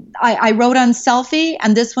fact, I wrote Unselfie,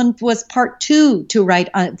 and this one was part 2 to write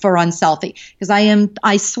for Unselfie, because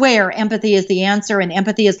I swear empathy is the answer, and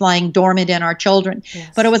empathy is lying dormant in our children.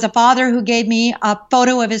 Yes. But it was a father who gave me a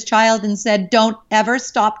photo of his child and said, don't ever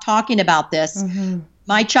stop talking about this.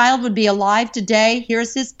 My child would be alive today.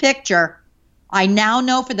 Here's his picture. I now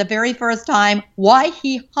know for the very first time why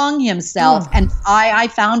he hung himself. And I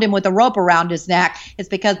found him with a rope around his neck. It's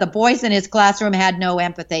because the boys in his classroom had no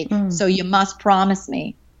empathy. So you must promise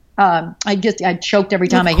me. I choked every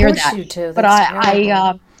time I hear that. You do. But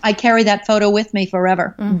I carry that photo with me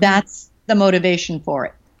forever. That's the motivation for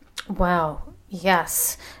it. Wow.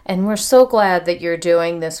 Yes. And we're so glad that you're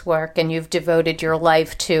doing this work and you've devoted your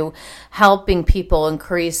life to helping people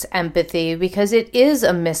increase empathy, because it is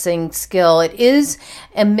a missing skill. It is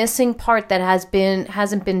a missing part that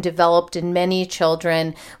hasn't been developed in many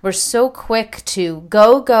children. We're so quick to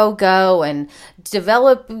go and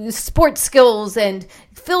develop sports skills and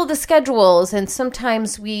fill the schedules. And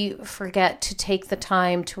sometimes we forget to take the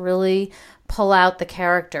time to really pull out the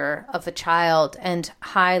character of a child and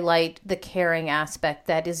highlight the caring aspect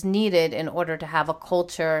that is needed in order to have a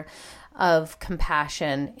culture of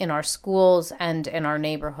compassion in our schools and in our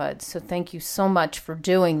neighborhoods. So thank you so much for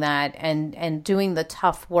doing that and doing the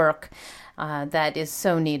tough work that is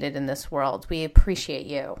so needed in this world. We appreciate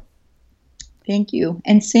you. Thank you.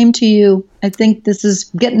 And same to you. I think this is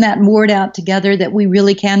getting that word out together that we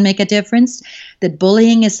really can make a difference, that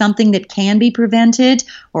bullying is something that can be prevented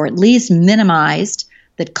or at least minimized,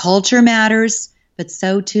 that culture matters, but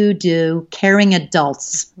so too do caring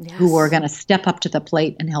adults who are going to step up to the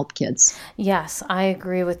plate and help kids. Yes, I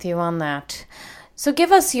agree with you on that. So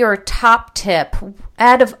give us your top tip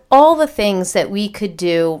out of all the things that we could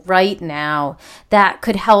do right now that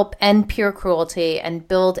could help end pure cruelty and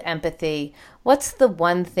build empathy. What's the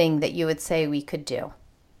one thing that you would say we could do?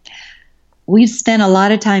 We've spent a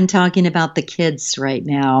lot of time talking about the kids right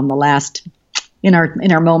now in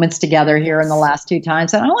our moments together here in the last two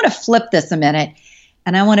times. And I want to flip this a minute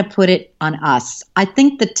and I want to put it on us. I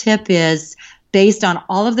think the tip is based on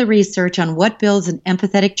all of the research on what builds an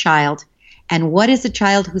empathetic child and what is a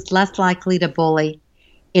child who's less likely to bully.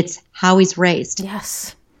 It's how he's raised.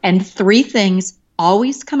 Yes. And three things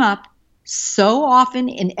always come up so often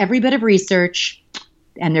in every bit of research,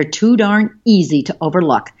 and they're too darn easy to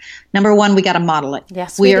overlook. Number one, we got to model it.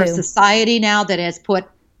 Yes, we are a society now that has put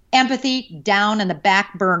empathy down in the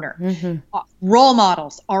back burner. Role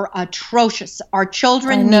models are atrocious. Our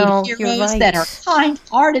children need heroes that are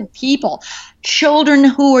kind-hearted people. Children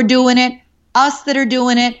who are doing it, us that are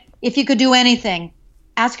doing it. If you could do anything,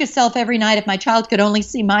 ask yourself every night, if my child could only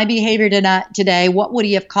see my behavior today, what would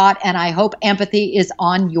he have caught? And I hope empathy is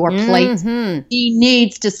on your plate. He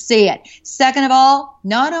needs to see it. Second of all,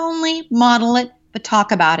 not only model it, but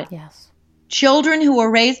talk about it. Yes. Children who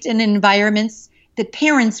are raised in environments that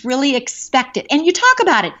parents really expect it. And you talk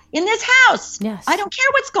about it in this house. Yes. I don't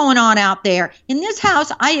care what's going on out there. In this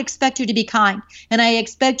house, I expect you to be kind. And I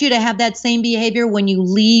expect you to have that same behavior when you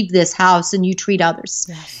leave this house and you treat others.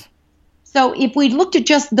 Yes. So if we looked at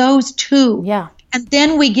just those two, and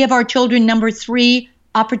then we give our children, number three,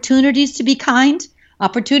 opportunities to be kind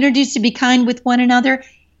with one another,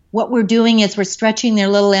 what we're doing is we're stretching their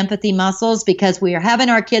little empathy muscles, because we are having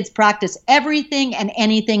our kids practice everything and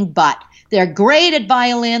anything but. They're great at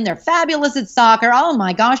violin. They're fabulous at soccer. Oh,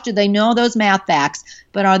 my gosh, do they know those math facts?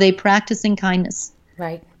 But are they practicing kindness?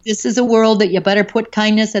 Right. This is a world that you better put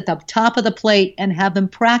kindness at the top of the plate and have them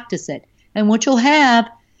practice it. And what you'll have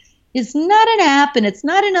is not an app, and it's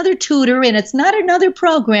not another tutor, and it's not another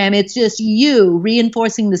program. It's just you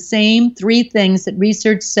reinforcing the same three things that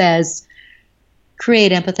research says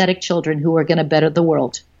create empathetic children who are going to better the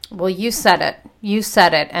world. Well, you said it. You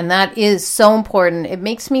said it. And that is so important. It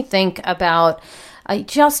makes me think about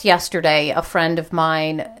just yesterday, a friend of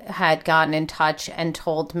mine had gotten in touch and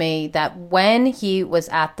told me that when he was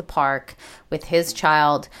at the park with his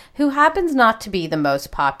child, who happens not to be the most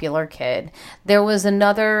popular kid, there was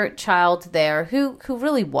another child there who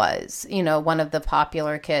really was, one of the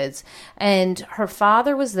popular kids. And her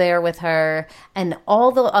father was there with her and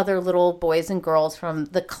all the other little boys and girls from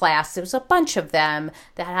the class. There was a bunch of them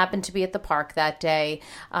that happened to be at the park that day.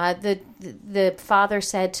 The father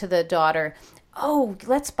said to the daughter, "Oh,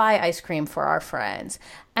 let's buy ice cream for our friends."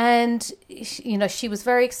 And, she was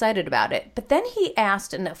very excited about it. But then he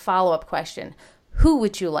asked in a follow-up question, "Who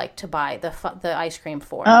would you like to buy the ice cream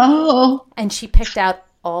for?" Oh. And she picked out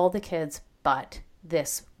all the kids but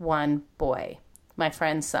this one boy, my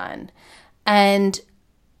friend's son. And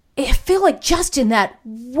I feel like just in that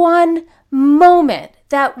one moment,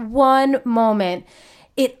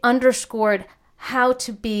 it underscored how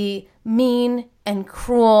to be mean and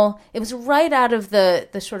cruel. It was right out of the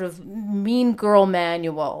sort of mean girl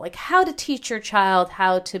manual, like how to teach your child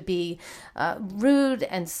how to be rude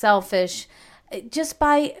and selfish, just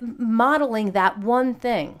by modeling that one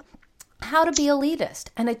thing, how to be elitist.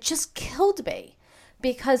 And it just killed me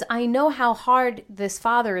because I know how hard this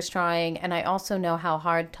father is trying, and I also know how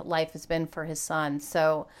hard life has been for his son.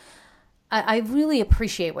 So I really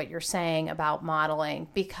appreciate what you're saying about modeling,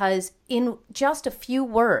 because in just a few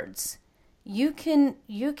words, you can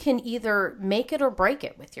either make it or break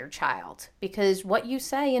it with your child, because what you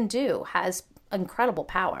say and do has incredible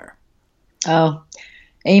power. Oh,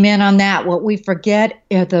 amen on that. What we forget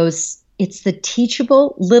are it's the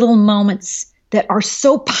teachable little moments that are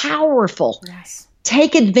so powerful. Yes.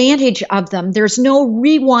 Take advantage of them. There's no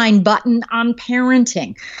rewind button on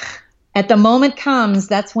parenting. At the moment comes,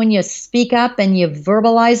 that's when you speak up and you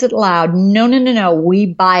verbalize it loud. No. We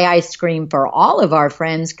buy ice cream for all of our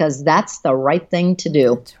friends because that's the right thing to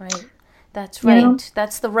do. That's right. That's right. Yeah.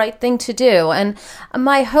 That's the right thing to do. And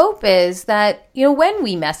my hope is that, when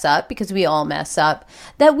we mess up, because we all mess up,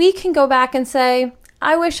 that we can go back and say,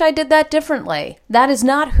 I wish I did that differently. That is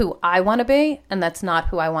not who I want to be, and that's not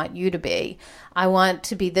who I want you to be. I want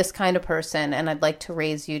to be this kind of person, and I'd like to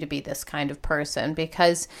raise you to be this kind of person,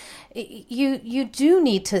 because you do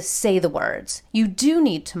need to say the words. You do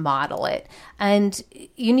need to model it, and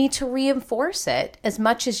you need to reinforce it as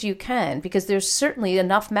much as you can, because there's certainly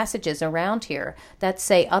enough messages around here that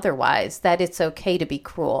say otherwise, that it's okay to be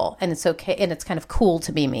cruel, and it's okay, and it's kind of cool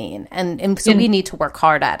to be mean. And so we need to work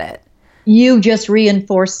hard at it. You just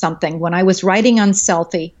reinforced something. When I was writing on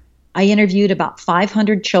Selfie, I interviewed about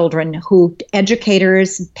 500 children who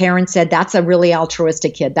educators, parents said, that's a really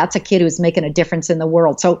altruistic kid. That's a kid who's making a difference in the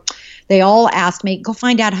world. So they all asked me, go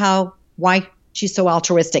find out why she's so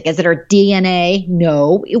altruistic. Is it her DNA?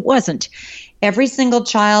 No, it wasn't. Every single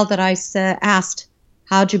child that I asked,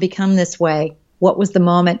 how'd you become this way? What was the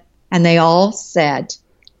moment? And they all said,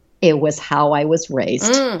 it was how I was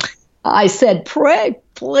raised. I said,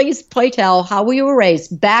 please tell how we were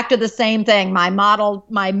raised. Back to the same thing. My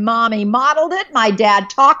mommy modeled it. My dad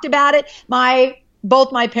talked about it.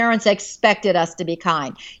 Both my parents expected us to be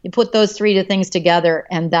kind. You put those three things together,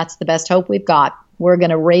 and that's the best hope we've got. We're going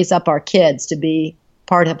to raise up our kids to be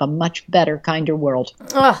part of a much better, kinder world.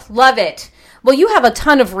 Oh, love it. Well, you have a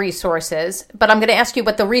ton of resources, but I'm going to ask you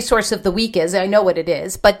what the resource of the week is. I know what it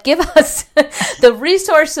is, but give us the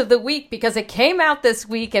resource of the week, because it came out this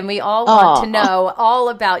week and we all want to know all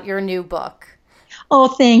about your new book. Oh,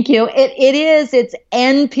 thank you. It's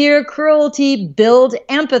End Peer Cruelty, Build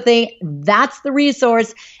Empathy. That's the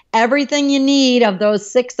resource. Everything you need of those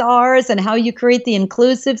 6 R's and how you create the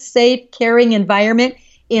inclusive, safe, caring environment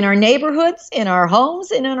in our neighborhoods, in our homes,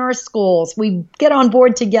 and in our schools. We get on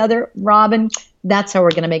board together, Robin. That's how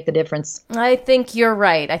we're going to make the difference. I think you're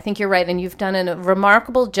right. And you've done a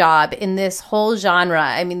remarkable job in this whole genre.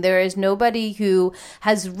 I mean, there is nobody who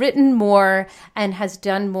has written more and has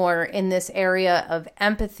done more in this area of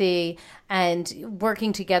empathy and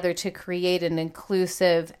working together to create an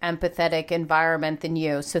inclusive, empathetic environment than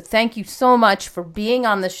you. So thank you so much for being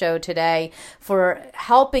on the show today, for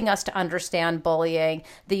helping us to understand bullying,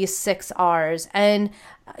 these 6 R's, and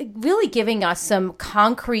really giving us some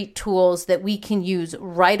concrete tools that we can use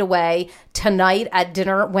right away, tonight, at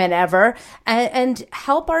dinner, whenever, and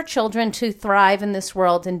help our children to thrive in this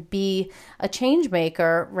world and be a change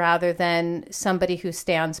maker rather than somebody who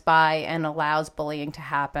stands by and allows bullying to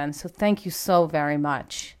happen. So thank you so very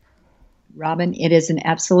much. Robin, it is an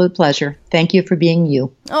absolute pleasure. Thank you for being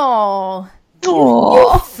you. Oh,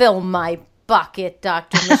 you fill my bucket,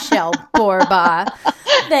 Dr. Michelle Borba.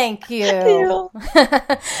 Thank you.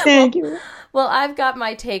 Thank you. Well, I've got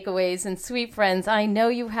my takeaways, and sweet friends, I know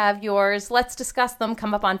you have yours. Let's discuss them.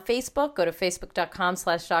 Come up on Facebook. Go to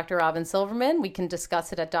facebook.com/Dr. Robin Silverman. We can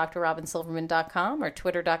discuss it at drrobinsilverman.com or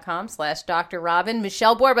twitter.com/Dr. Robin.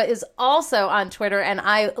 Michelle Borba is also on Twitter, and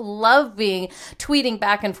I love tweeting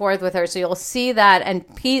back and forth with her, so you'll see that, and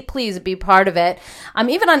please be part of it. I'm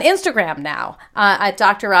even on Instagram now at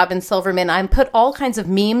Dr. Robin Silverman. I put all kinds of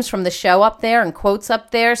memes from the show up there and quotes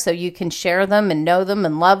up there, so you can share them and know them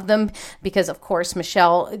and love them, because of course,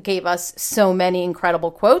 Michelle gave us so many incredible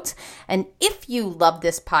quotes. And if you love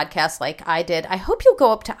this podcast like I did, I hope you'll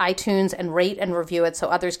go up to iTunes and rate and review it so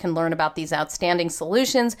others can learn about these outstanding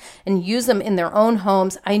solutions and use them in their own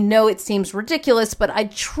homes. I know it seems ridiculous, but I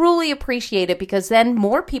truly appreciate it, because then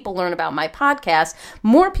more people learn about my podcast,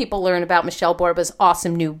 more people learn about Michelle Borba's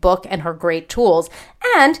awesome new book and her great tools,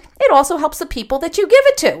 and it also helps the people that you give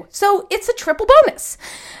it to. So it's a triple bonus.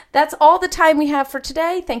 That's all the time we have for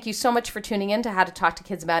today. Thank you so much for tuning in to How to Talk to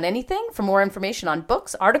Kids About Anything. For more information on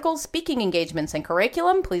books, articles, speaking engagements, and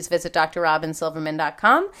curriculum, please visit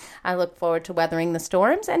drrobinsilverman.com. I look forward to weathering the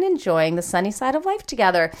storms and enjoying the sunny side of life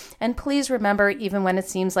together. And please remember, even when it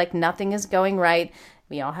seems like nothing is going right,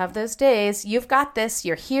 We all have those days. You've got this.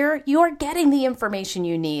 You're here. You're getting the information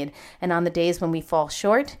you need. And on the days when we fall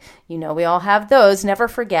short, we all have those. Never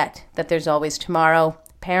forget that there's always tomorrow.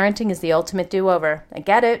 Parenting is the ultimate do-over. I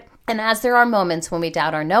get it. And as there are moments when we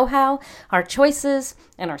doubt our know-how, our choices,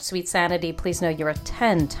 and our sweet sanity, please know you're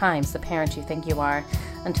 10 times the parent you think you are.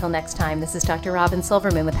 Until next time, this is Dr. Robin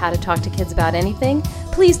Silverman with How to Talk to Kids About Anything.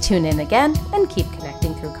 Please tune in again and keep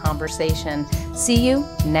connecting through conversation. See you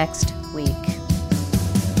next week.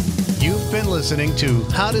 You've been listening to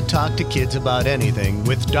How to Talk to Kids About Anything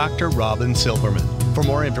with Dr. Robin Silverman. For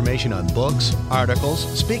more information on books, articles,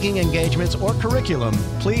 speaking engagements, or curriculum,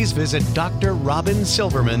 please visit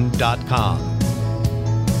drrobinsilverman.com.